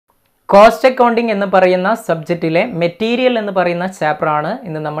Cost accounting എന്ന് പറയുന്ന സബ്ജക്റ്റിലെ material എന്ന് പറയുന്ന ചാപ്റ്ററാണ്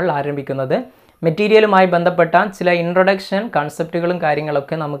ഇന്ന് നമ്മൾ ആരംഭിക്കുന്നത്. മെറ്റീരിയലുമായി ബന്ധപ്പെട്ട ചില ഇൻട്രൊഡക്ഷൻ കൺസെപ്റ്റുകളും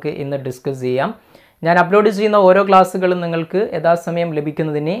കാര്യങ്ങളൊക്കെ നമുക്ക് ഇന്ന് ഡിസ്കസ് ചെയ്യാം. ഞാൻ അപ്ലോഡ് ചെയ്യുന്ന ഓരോ ക്ലാസ്സുകളും നിങ്ങൾക്ക് യഥാസമയം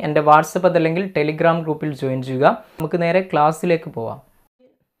ലഭിക്കുന്നതിന് എൻ്റെ വാട്സപ്പ് അതല്ലെങ്കിൽ ടെലിഗ്രാം ഗ്രൂപ്പിൽ ജോയിൻ ചെയ്യുക. നമുക്ക് നേരെ ക്ലാസ്സിലേക്ക് പോവാം.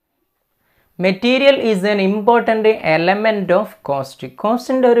 Material is N important element of cost.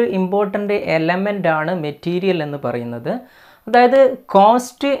 കോസ്റ്റിൻ്റെ ഒരു ഇമ്പോർട്ടൻ്റ് എലമെൻ്റ് ആണ് മെറ്റീരിയൽ എന്ന് പറയുന്നത്. അതായത്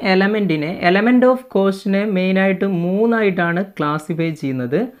കോസ്റ്റ് എലമെൻറ്റ് ഓഫ് കോസ്റ്റിനെ മെയിനായിട്ട് മൂന്നായിട്ടാണ് ക്ലാസിഫൈ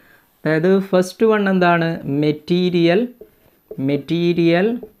ചെയ്യുന്നത്. അതായത് ഫസ്റ്റ് വൺ എന്താണ്? Material,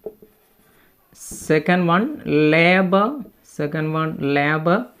 second one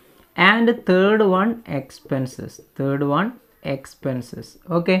labour and third one expenses.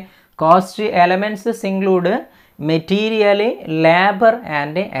 Okay, cost elements include material, labor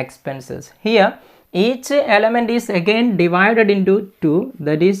and expenses. Here each element is again divided into two,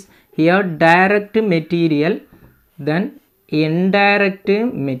 that is here direct material then indirect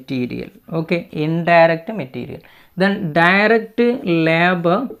material. Okay, indirect material, then direct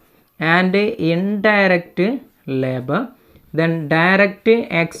labor and indirect labor, then direct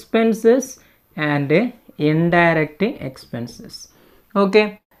expenses and indirect expenses. Okay,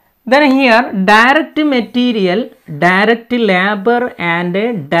 then here direct material, direct labor and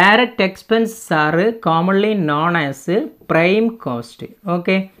direct expenses are commonly known as prime cost.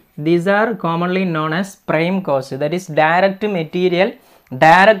 Okay, these are commonly known as prime cost, that is direct material,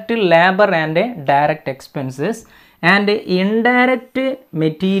 direct labor and direct expenses, and indirect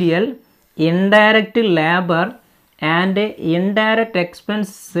material, indirect labor and indirect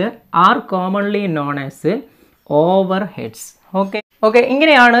expenses are commonly known as overheads. Okay,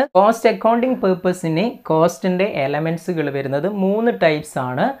 ഇങ്ങനെയാണ് cost accounting പേർപ്പസിന് കോസ്റ്റിൻ്റെ എലമെൻറ്റ്സുകൾ വരുന്നത്. മൂന്ന് types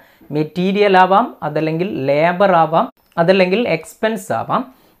ആണ്. Material ആവാം, അതല്ലെങ്കിൽ labour ആവാം, അതല്ലെങ്കിൽ expense ആവാം.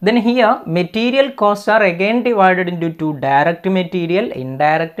 Then here material cost are again divided into two: direct material,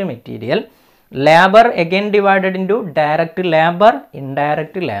 indirect material. Labour again divided into direct labour,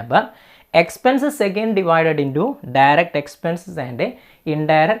 indirect labour. Expenses again divided into direct expenses and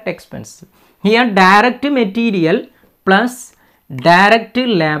indirect expenses. Here direct material plus direct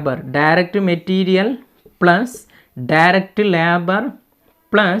labor, direct material plus direct labor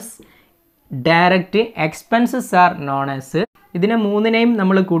plus direct expenses are known as. ഇതിനെ മൂന്നിനെയും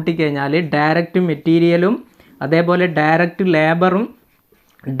നമ്മൾ കൂട്ടിക്കഴിഞ്ഞാൽ direct മെറ്റീരിയലും അതേപോലെ direct ലേബറും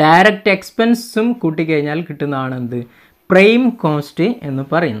direct എക്സ്പെൻസും കൂട്ടിക്കഴിഞ്ഞാൽ കിട്ടുന്നതാണ് എന്ത്? Prime cost എന്ന്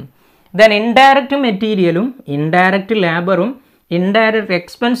പറയുന്നു. Then indirect മെറ്റീരിയലും indirect ലേബറും indirect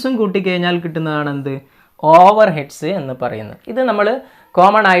എക്സ്പെൻസും കൂട്ടിക്കഴിഞ്ഞാൽ കിട്ടുന്നതാണ് എന്ത്? ഓവർ ഹെഡ്സ് എന്ന് പറയുന്നത്. ഇത് നമ്മൾ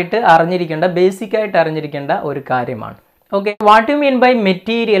കോമൺ ആയിട്ട് അറിഞ്ഞിരിക്കേണ്ട, ബേസിക് ആയിട്ട് അറിഞ്ഞിരിക്കേണ്ട ഒരു കാര്യമാണ്. Okay, what you mean by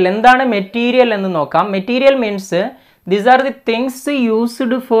material? എന്താണ് മെറ്റീരിയൽ എന്ന് നോക്കാം. Material means these are the things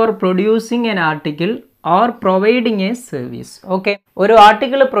used for producing an article or providing A service. Okay, ഒരു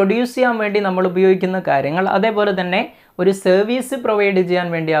ആർട്ടിക്കിൾ പ്രൊഡ്യൂസ് ചെയ്യാൻ വേണ്ടി നമ്മൾ ഉപയോഗിക്കുന്ന കാര്യങ്ങൾ, അതേപോലെ തന്നെ ഒരു സർവീസ് പ്രൊവൈഡ് ചെയ്യാൻ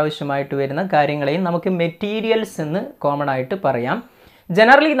വേണ്ടി ആവശ്യമായിട്ട് വരുന്ന കാര്യങ്ങളെയും നമുക്ക് മെറ്റീരിയൽസ് എന്ന് കോമൺ ആയിട്ട് പറയാം.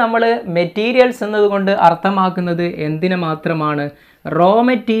 ജനറലി നമ്മൾ മെറ്റീരിയൽസ് എന്നതുകൊണ്ട് അർത്ഥമാക്കുന്നത് എന്തിനെ മാത്രമാണ്? റോ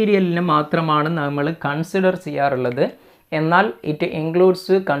മെറ്റീരിയലിന് മാത്രമാണ് നമ്മൾ കൺസിഡർ ചെയ്യാറുള്ളത്. എന്നാൽ it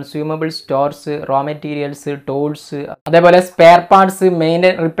includes consumable stores, raw materials, tools, അതേപോലെ spare parts,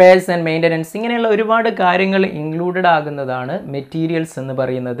 repairs and maintenance, ഇങ്ങനെയുള്ള ഒരുപാട് കാര്യങ്ങൾ ഇൻക്ലൂഡഡ് ആകുന്നതാണ് മെറ്റീരിയൽസ് എന്ന്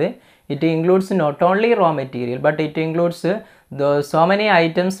പറയുന്നത്. It includes not only raw material but it includes so many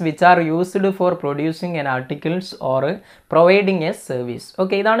items which are used for producing an articles or providing a service.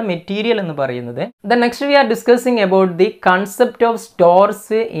 Okay, ഇതാണ് material എന്ന് പറയുന്നത്. Then next we are discussing about the concept of stores,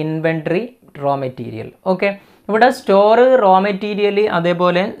 inventory, raw material. Okay, ഇവിടെ store, raw material,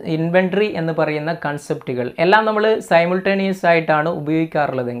 അതേപോലെ inventory എന്ന് പറയുന്ന കൺസെപ്റ്റുകൾ എല്ലാം നമ്മൾ simultaneous ആയിട്ടാണ്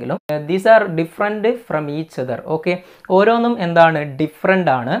ഉപയോഗിക്കാറുള്ളതെങ്കിലും these are different from each other. Okay, ഓരോന്നും എന്താണ്?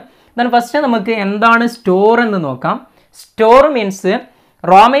 ഡിഫറെൻ്റ് ആണ്. ദെൻ ഫസ്റ്റ് നമുക്ക് എന്താണ് സ്റ്റോർ എന്ന് നോക്കാം. Store means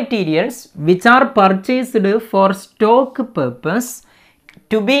raw materials which are purchased four stock purpose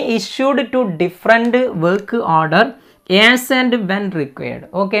to be issued to different work order as and when required.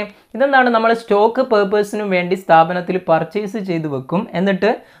 Okay, ഇതെന്താണ്? നമ്മൾ stock പേർപ്പസിനും വേണ്ടി സ്ഥാപനത്തിൽ പർച്ചേസ് ചെയ്ത് വെക്കും.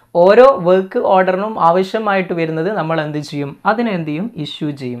 എന്നിട്ട് ഓരോ വർക്ക് ഓർഡറിനും ആവശ്യമായിട്ട് വരുന്നത് നമ്മൾ എന്ത് ചെയ്യും? അതിനെ എന്ത് ചെയ്യും? ഇഷ്യൂ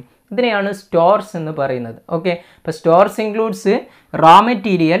ചെയ്യും. ഇതിനെയാണ് സ്റ്റോർസ് എന്ന് പറയുന്നത്. ഓക്കെ, ഇപ്പോൾ stores includes raw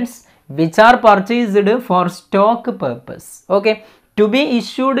materials which are purchased four stock purpose. Okay, to be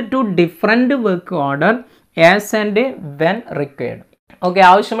issued to different work order as and when required. Okay,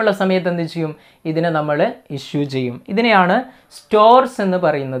 ആവശ്യമുള്ള സമയത്ത് എന്ത് ചെയ്യും? ഇതിനെ നമ്മൾ ഇഷ്യൂ ചെയ്യും. ഇതിനെയാണ് സ്റ്റോർസ് എന്ന്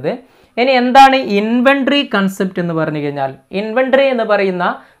പറയുന്നത്. ഇനി എന്താണ് ഇൻവെൻട്രി കൺസെപ്റ്റ് എന്ന് പറഞ്ഞു കഴിഞ്ഞാൽ, ഇൻവെൻട്രി എന്ന് പറയുന്ന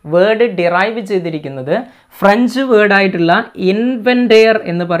വേർഡ് ഡിറൈവ് ചെയ്തിരിക്കുന്നത് ഫ്രഞ്ച് വേർഡായിട്ടുള്ള ഇൻവെൻറ്റെയർ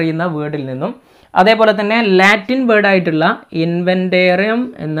എന്ന് പറയുന്ന വേർഡിൽ നിന്നും, അതേപോലെ തന്നെ ലാറ്റിൻ വേർഡായിട്ടുള്ള ഇൻവെൻറ്റേറിയം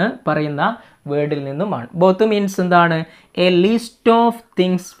എന്ന് പറയുന്ന വേർഡിൽ നിന്നുമാണ്. ബോത്ത് മീൻസ് എന്താണ്? A list of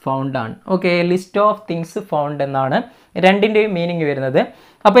things found ആണ്. Okay, A list of things found എന്നാണ് രണ്ടിൻ്റെയും മീനിങ് വരുന്നത്.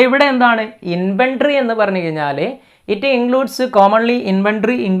 അപ്പോൾ ഇവിടെ എന്താണ് ഇൻവെൻട്രി എന്ന് പറഞ്ഞു കഴിഞ്ഞാൽ it includes, commonly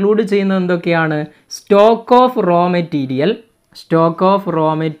inventory include ചെയ്യുന്നത് എന്തൊക്കെയാണ്? Stock of raw material, stock of raw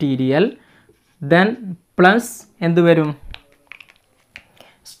material, then plus എന്ത് വരും?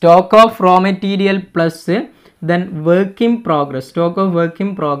 Stock of raw material plus then work in progress, stock of work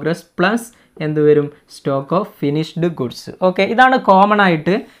in progress plus എന്ത് വരും? Stock of finished goods. Okay, ഇതാണ് common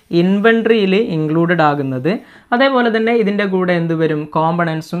ആയിട്ട് ഇൻവെൻട്രിയിൽ included ആകുന്നത്. അതേപോലെ തന്നെ ഇതിൻ്റെ കൂടെ എന്ത് വരും?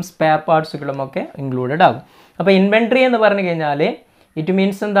 കോമ്പണൻസും സ്പെയർ പാർട്സുകളും ഒക്കെ ഇൻക്ലൂഡഡ് ആകും. അപ്പോൾ ഇൻവെൻട്രി എന്ന് പറഞ്ഞു കഴിഞ്ഞാൽ ഇറ്റ്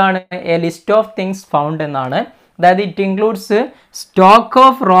മീൻസ് എന്താണ്? A list of things found എന്നാണ്. അതായത് it includes stock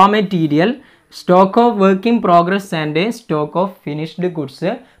of raw material, stock of work in progress and stock of finished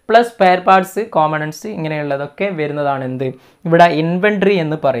goods plus spare parts, components, ഇങ്ങനെയുള്ളതൊക്കെ വരുന്നതാണ് എന്ത്? ഇവിടെ ഇൻവെൻട്രി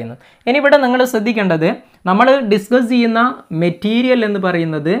എന്ന് പറയുന്നത്. ഇനി ഇവിടെ നിങ്ങൾ ശ്രദ്ധിക്കേണ്ടത്, നമ്മൾ ഡിസ്കസ് ചെയ്യുന്ന മെറ്റീരിയൽ എന്ന്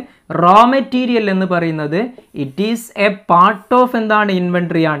പറയുന്നത്, റോ മെറ്റീരിയൽ എന്ന് പറയുന്നത് it is A part of എന്താണ്?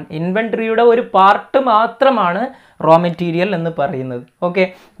 ഇൻവെൻട്രി ആണ്. ഇൻവെൻട്രിയുടെ ഒരു പാർട്ട് മാത്രമാണ് റോ മെറ്റീരിയൽ എന്ന് പറയുന്നത്. ഓക്കെ,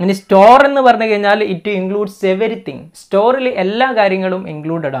 ഇനി സ്റ്റോർ എന്ന് പറഞ്ഞു കഴിഞ്ഞാൽ ഇറ്റ് ഇൻക്ലൂഡ്സ് എവരിത്തിങ്. സ്റ്റോറിൽ എല്ലാ കാര്യങ്ങളും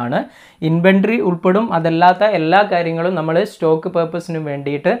ഇൻക്ലൂഡഡ് ആണ്. ഇൻവെൻട്രി ഉൾപ്പെടും. അതല്ലാത്ത എല്ലാ കാര്യങ്ങളും നമ്മൾ സ്റ്റോക്ക് പർപ്പസിന്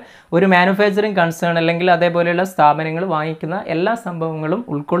വേണ്ടിയിട്ട് ഒരു മാനുഫാക്ചറിങ് കൺസേൺ അല്ലെങ്കിൽ അതേപോലെയുള്ള സ്ഥാപനങ്ങൾ വാങ്ങിക്കുന്ന എല്ലാ സംഭവങ്ങളും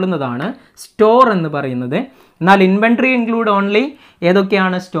ഉൾക്കൊള്ളുന്നതാണ് സ്റ്റോർ എന്ന് പറയുന്നത്. എന്നാൽ ഇൻവെൻട്രി ഇൻക്ലൂഡ് ഓൺലി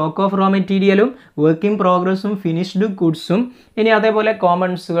ഏതൊക്കെയാണ്? സ്റ്റോക്ക് ഓഫ് റോ മെറ്റീരിയലും വർക്ക് ഇൻ പ്രോഗ്രസും ഫിനിഷ്ഡ് ഗുഡ്സും ഇനി അതേപോലെ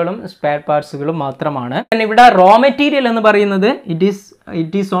കോമ്പണൻസുകളും സ്പെയർ പാർട്സുകളും മാത്രമാണ്. ഇവിടെ റോ മെറ്റീരിയൽ എന്ന് പറയുന്നത്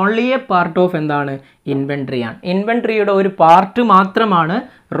it is only A part of എന്താണ്? ഇൻവെൻട്രി ആണ്. ഇൻവെൻട്രിയുടെ ഒരു പാർട്ട് മാത്രമാണ്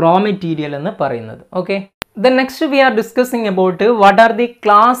റോ മെറ്റീരിയൽ എന്ന് പറയുന്നത്. Okay, then next we are discussing about what are the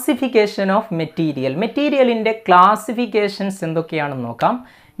classification of material. മെറ്റീരിയലിൻ്റെ ക്ലാസിഫിക്കേഷൻസ് എന്തൊക്കെയാണെന്ന് നോക്കാം.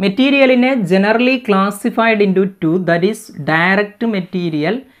 മെറ്റീരിയലിനെ generally classified into two, that is direct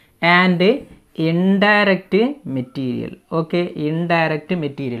material and indirect material. Okay, indirect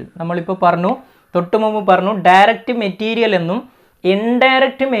material നമ്മളിപ്പോൾ പറഞ്ഞു, തൊട്ട് മുമ്പ് പറഞ്ഞു, ഡയറക്റ്റ് മെറ്റീരിയൽ എന്നും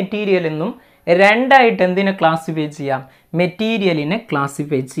ഇൻഡയറക്റ്റ് മെറ്റീരിയൽ എന്നും രണ്ടായിട്ട് എന്തിനെ ക്ലാസിഫൈ ചെയ്യാം? മെറ്റീരിയലിനെ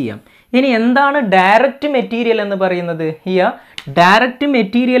ക്ലാസിഫൈ ചെയ്യാം. ഇനി എന്താണ് ഡയറക്റ്റ് മെറ്റീരിയൽ എന്ന് പറയുന്നത്? Here direct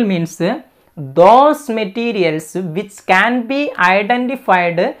material means those materials which can be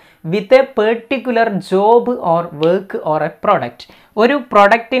identified with a particular job or work or a product. ഒരു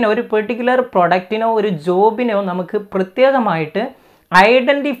പ്രൊഡക്റ്റിനോ, ഒരു പെർട്ടിക്കുലർ പ്രൊഡക്റ്റിനോ ഒരു ജോബിനോ നമുക്ക് പ്രത്യേകമായിട്ട്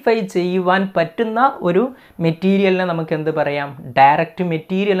ഐഡൻറ്റിഫൈ ചെയ്യുവാൻ പറ്റുന്ന ഒരു മെറ്റീരിയലിനെ നമുക്ക് എന്ത് പറയാം? ഡയറക്റ്റ്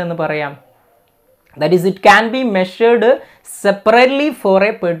മെറ്റീരിയൽ എന്ന് പറയാം. That is, it can be measured separately for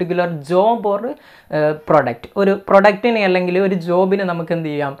a particular job or product. ഒരു പ്രൊഡക്റ്റിനെ അല്ലെങ്കിൽ ഒരു ജോബിനെ നമുക്ക് എന്ത്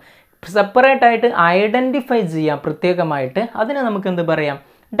ചെയ്യാം? സെപ്പറേറ്റ് ആയിട്ട് ഐഡൻറ്റിഫൈ ചെയ്യാം പ്രത്യേകമായിട്ട്. അതിനെ നമുക്ക് എന്ത് പറയാം?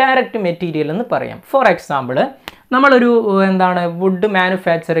 ഡയറക്റ്റ് മെറ്റീരിയൽ എന്ന് പറയാം. ഫോർ എക്സാമ്പിൾ, നമ്മളൊരു എന്താണ് വുഡ്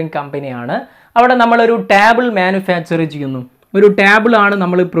മാനുഫാക്ചറിങ് കമ്പനിയാണ്. അവിടെ നമ്മളൊരു ടേബിൾ മാനുഫാക്ചർ ചെയ്യുന്നു. ഒരു ടേബിളാണ്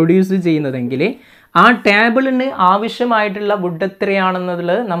നമ്മൾ പ്രൊഡ്യൂസ് ചെയ്യുന്നതെങ്കിൽ ആ ടേബിളിന് ആവശ്യമായിട്ടുള്ള വുഡ്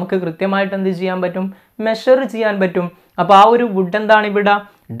എത്രയാണെന്നുള്ളത് നമുക്ക് കൃത്യമായിട്ട് എന്ത് ചെയ്യാൻ പറ്റും? മെഷർ ചെയ്യാൻ പറ്റും. അപ്പോൾ ആ ഒരു വുഡ് എന്താണ് ഇവിടെ?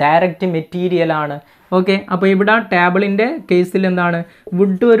 ഡയറക്റ്റ് മെറ്റീരിയലാണ്. ഓക്കെ, അപ്പോൾ ഇവിടെ ടേബിളിൻ്റെ കേസിൽ എന്താണ്?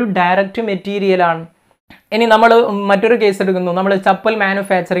 വുഡ് ഒരു ഡയറക്റ്റ് മെറ്റീരിയലാണ്. ഇനി നമ്മൾ മറ്റൊരു കേസ് എടുക്കുന്നു. നമ്മൾ ചപ്പൽ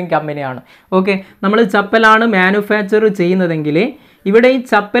മാനുഫാക്ചറിങ് കമ്പനിയാണ്. ഓക്കെ, നമ്മൾ ചപ്പലാണ് മാനുഫാക്ചർ ചെയ്യുന്നതെങ്കിൽ ഇവിടെ ഈ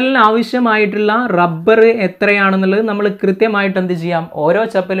ചപ്പലിന് ആവശ്യമായിട്ടുള്ള റബ്ബർ എത്രയാണെന്നുള്ളത് നമ്മൾ കൃത്യമായിട്ട് എന്ത് ചെയ്യാം? ഓരോ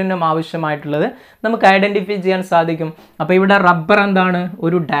ചപ്പലിനും ആവശ്യമായിട്ടുള്ളത് നമുക്ക് ഐഡൻറ്റിഫൈ ചെയ്യാൻ സാധിക്കും. അപ്പോൾ ഇവിടെ റബ്ബർ എന്താണ്?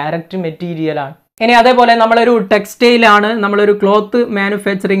 ഒരു ഡയറക്റ്റ് മെറ്റീരിയലാണ്. ഇനി അതേപോലെ നമ്മളൊരു ടെക്സ്റ്റൈലാണ്, നമ്മളൊരു ക്ലോത്ത്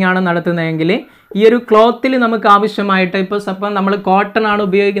മാനുഫാക്ചറിങ് ആണ് നടത്തുന്നതെങ്കിൽ ഈ ഒരു ക്ലോത്തിൽ നമുക്ക് ആവശ്യമായിട്ട്, ഇപ്പോൾ സപ്പോസ് നമ്മൾ കോട്ടൺ ആണ്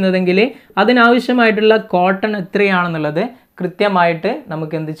ഉപയോഗിക്കുന്നതെങ്കിൽ അതിനാവശ്യമായിട്ടുള്ള കോട്ടൺ എത്രയാണെന്നുള്ളത് കൃത്യമായിട്ട്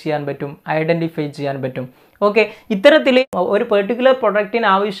നമുക്ക് എന്ത് ചെയ്യാൻ പറ്റും? ഐഡൻറ്റിഫൈ ചെയ്യാൻ പറ്റും. ഓക്കെ, ഇത്തരത്തിൽ ഒരു പെർട്ടിക്കുലർ പ്രൊഡക്റ്റിന്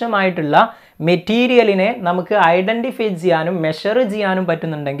ആവശ്യമായിട്ടുള്ള മെറ്റീരിയലിനെ നമുക്ക് ഐഡൻറ്റിഫൈ ചെയ്യാനും മെഷർ ചെയ്യാനും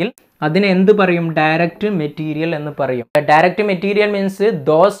പറ്റുന്നുണ്ടെങ്കിൽ അതിനെ എന്ത് പറയും? ഡയറക്റ്റ് മെറ്റീരിയൽ എന്ന് പറയും. Direct material means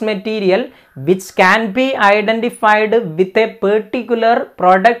those material which can be identified with a particular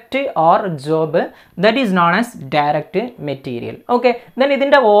product or job, that is known as direct material. Okay, then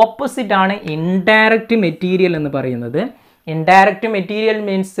ഇതിൻ്റെ ഓപ്പോസിറ്റ് ആണ് ഇൻഡയറക്റ്റ് മെറ്റീരിയൽ എന്ന് പറയുന്നത്. Indirect material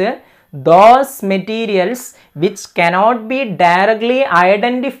means those materials which cannot be directly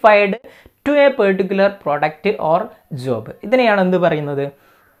identified to a particular product or job. ഇതിനെയാണ് എന്ത് പറയുന്നത്?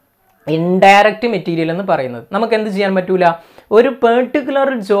 Indirect material എന്ന് പറയുന്നത്. നമുക്ക് എന്ത് ചെയ്യാൻ പറ്റൂല? ഒരു പെർട്ടിക്കുലർ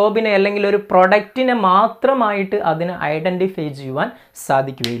ജോബിനെ അല്ലെങ്കിൽ ഒരു പ്രൊഡക്റ്റിനെ മാത്രമായിട്ട് അതിന് ഐഡൻറ്റിഫൈ ചെയ്യുവാൻ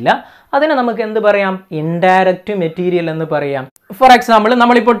സാധിക്കുകയില്ല. അതിനെ നമുക്ക് എന്ത് പറയാം? ഇൻഡയറക്റ്റ് മെറ്റീരിയൽ എന്ന് പറയാം. ഫോർ എക്സാമ്പിൾ,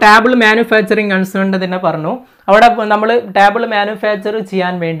 നമ്മളിപ്പോൾ ടേബിൾ മാനുഫാക്ചറിങ് കൺസേൺഡ് തന്നെ പറഞ്ഞു. അവിടെ നമ്മൾ ടേബിൾ മാനുഫാക്ചർ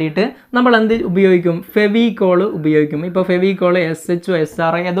ചെയ്യാൻ വേണ്ടിയിട്ട് നമ്മൾ എന്ത് ഉപയോഗിക്കും? ഫെവിക്കോൾ ഉപയോഗിക്കും. ഇപ്പോൾ ഫെവിക്കോൾ SHO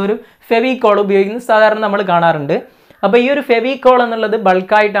ഏതൊരു ഫെവിക്കോൾ ഉപയോഗിക്കുന്നത് സാധാരണ നമ്മൾ കാണാറുണ്ട്. അപ്പോൾ ഈ ഒരു ഫെവിക്കോൾ എന്നുള്ളത്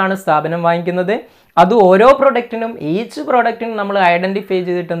ബൾക്കായിട്ടാണ് സ്ഥാപനം വാങ്ങിക്കുന്നത്. അത് ഓരോ പ്രൊഡക്റ്റിനും ഈച്ച് പ്രൊഡക്റ്റിനും നമ്മൾ ഐഡൻറ്റിഫൈ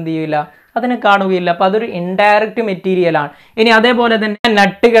ചെയ്തിട്ട് എന്ത് ചെയ്യില്ല? അതിനെ കാണുകയില്ല. അപ്പോൾ അതൊരു ഇൻഡയറക്റ്റ് മെറ്റീരിയലാണ്. ഇനി അതേപോലെ തന്നെ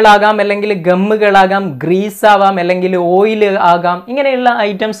നട്ടുകളാകാം, അല്ലെങ്കിൽ ഗമ്മുകളാകാം, ഗ്രീസ് ആവാം, അല്ലെങ്കിൽ ഓയിൽ ആകാം. ഇങ്ങനെയുള്ള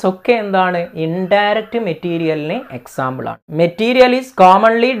ഐറ്റംസ് ഒക്കെ എന്താണ്? ഇൻഡയറക്റ്റ് മെറ്റീരിയലിന് എക്സാമ്പിളാണ്. Material is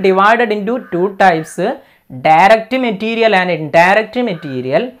commonly divided in two types, direct material and indirect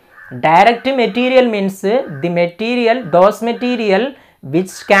material. Direct material means those material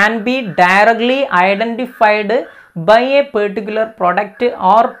which can be directly identified by a particular product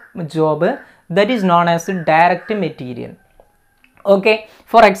or job, that is known as direct material. Okay,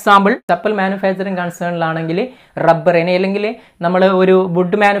 for example chappal manufacturing കൺസേണിലാണെങ്കിൽ rubber, ഇനി അല്ലെങ്കിൽ നമ്മൾ ഒരു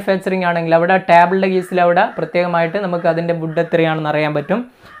would manufacturing ആണെങ്കിൽ അവിടെ ടേബിളിൻ്റെ കേസിൽ അവിടെ പ്രത്യേകമായിട്ട് നമുക്ക് അതിൻ്റെ വുഡ് എത്രയാണെന്ന് അറിയാൻ പറ്റും.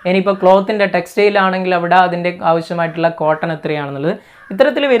 ഇനിയിപ്പോൾ ക്ലോത്തിൻ്റെ ടെക്സ്റ്റൈൽ ആണെങ്കിൽ അവിടെ അതിൻ്റെ ആവശ്യമായിട്ടുള്ള കോട്ടൺ എത്രയാണെന്നുള്ളത്.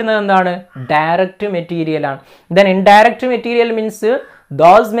 ഇത്തരത്തിൽ വരുന്നത് എന്താണ്? ഡയറക്റ്റ് മെറ്റീരിയലാണ്. Then indirect material means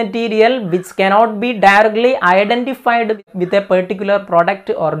those material which cannot be directly identified with a particular product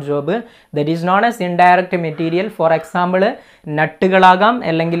or job, that is known as indirect material. For example, നട്ടുകളാകാം,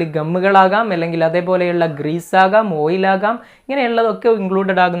 അല്ലെങ്കിൽ ഗമ്മുകളാകാം, അല്ലെങ്കിൽ അതേപോലെയുള്ള ഗ്രീസ് ആകാം, ഓയിൽ ആകാം. ഇങ്ങനെയുള്ളതൊക്കെ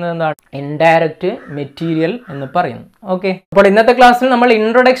ഇൻക്ലൂഡഡ് ആകുന്നത് എന്താണ്? ഇൻഡയറക്റ്റ് മെറ്റീരിയൽ എന്ന് പറയുന്നു. ഓക്കെ, അപ്പോൾ ഇന്നത്തെ ക്ലാസ്സിൽ നമ്മൾ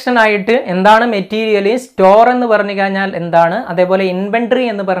ഇൻട്രൊഡക്ഷൻ ആയിട്ട് എന്താണ് മെറ്റീരിയൽ, സ്റ്റോർ എന്ന് പറഞ്ഞു കഴിഞ്ഞാൽ എന്താണ്, അതേപോലെ ഇൻവെന്ററി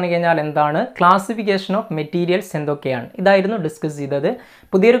എന്ന് പറഞ്ഞു കഴിഞ്ഞാൽ എന്താണ്, ക്ലാസിഫിക്കേഷൻ ഓഫ് മെറ്റീരിയൽസ് എന്തൊക്കെയാണ്, ഇതായിരുന്നു ഡിസ്കസ് ചെയ്തത്.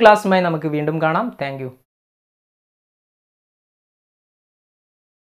 പുതിയൊരു ക്ലാസ്സുമായി നമുക്ക് വീണ്ടും കാണാം. Thank you.